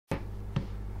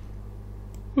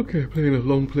Okay, playing a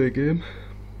long play game.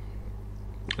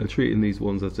 I'm treating these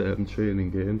ones as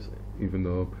training games, even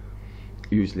though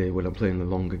usually when I'm playing the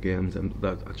longer games, and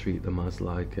that I treat them as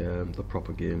like the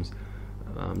proper games.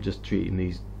 I'm just treating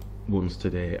these ones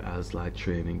today as like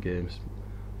training games.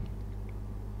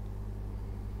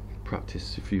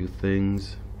 Practice a few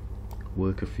things,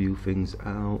 work a few things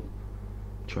out,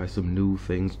 try some new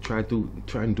things, try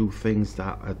and do things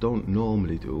that I don't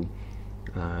normally do,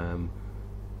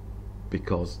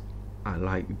 because I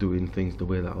like doing things the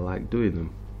way that I like doing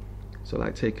them. So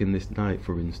like taking this knight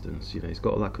for instance, you know, it's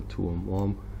got like a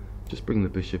 2-on-1, just bring the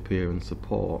bishop here and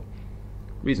support.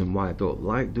 Reason why I don't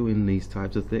like doing these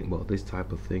types of things, well, this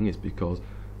type of thing, is because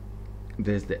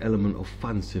there's the element of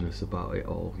fanciness about it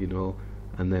all, you know,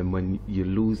 and then when you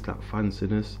lose that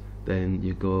fanciness, then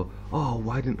you go, oh,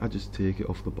 why didn't I just take it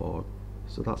off the board?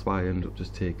 So that's why I end up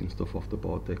just taking stuff off the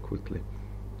board there quickly.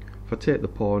 If I take the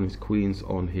pawn, his queen's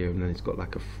on here, and then it's got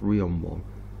like a 3-on-1,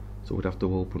 so we'd have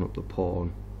to open up the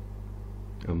pawn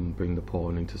and bring the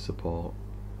pawn into support.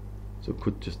 So it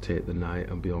could just take the knight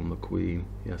and be on the queen.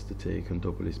 He has to take and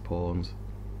double his pawns.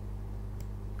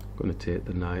 Going to take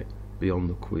the knight, be on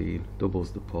the queen,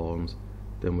 doubles the pawns,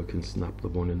 then we can snap the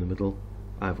one in the middle,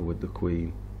 either with the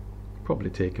queen, probably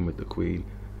take him with the queen.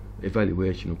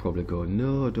 Evaluation will probably go,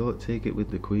 no, don't take it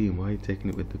with the queen, why are you taking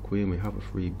it with the queen, we have a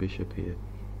free bishop here.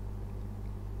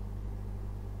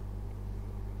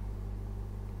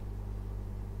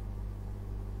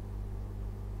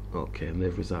 Okay, and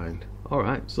they've resigned.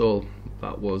 Alright, so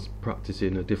that was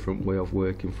practicing a different way of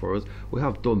working for us. We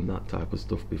have done that type of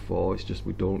stuff before, it's just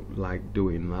we don't like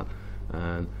doing that.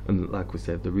 And like we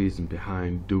said, the reason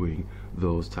behind doing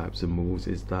those types of moves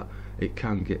is that it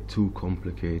can get too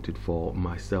complicated for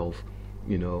myself,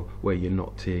 you know, where you're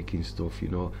not taking stuff, you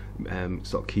know,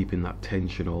 sort of keeping that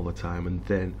tension all the time, and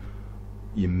then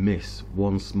you miss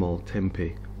one small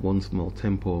tempo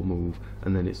move,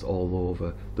 and then it's all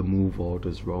over, the move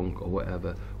order's wrong or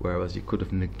whatever, whereas you could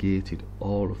have negated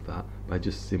all of that by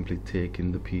just simply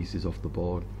taking the pieces off the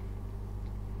board.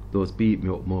 Those beat me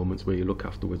up moments where you look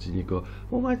afterwards and you go,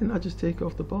 well, why didn't I just take it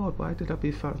off the board, why did I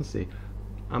be fancy?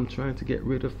 I'm trying to get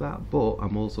rid of that, but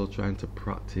I'm also trying to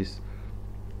practice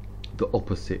the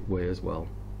opposite way as well,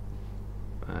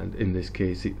 and in this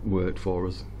case it worked for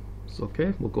us. So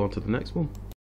okay, we'll go on to the next one.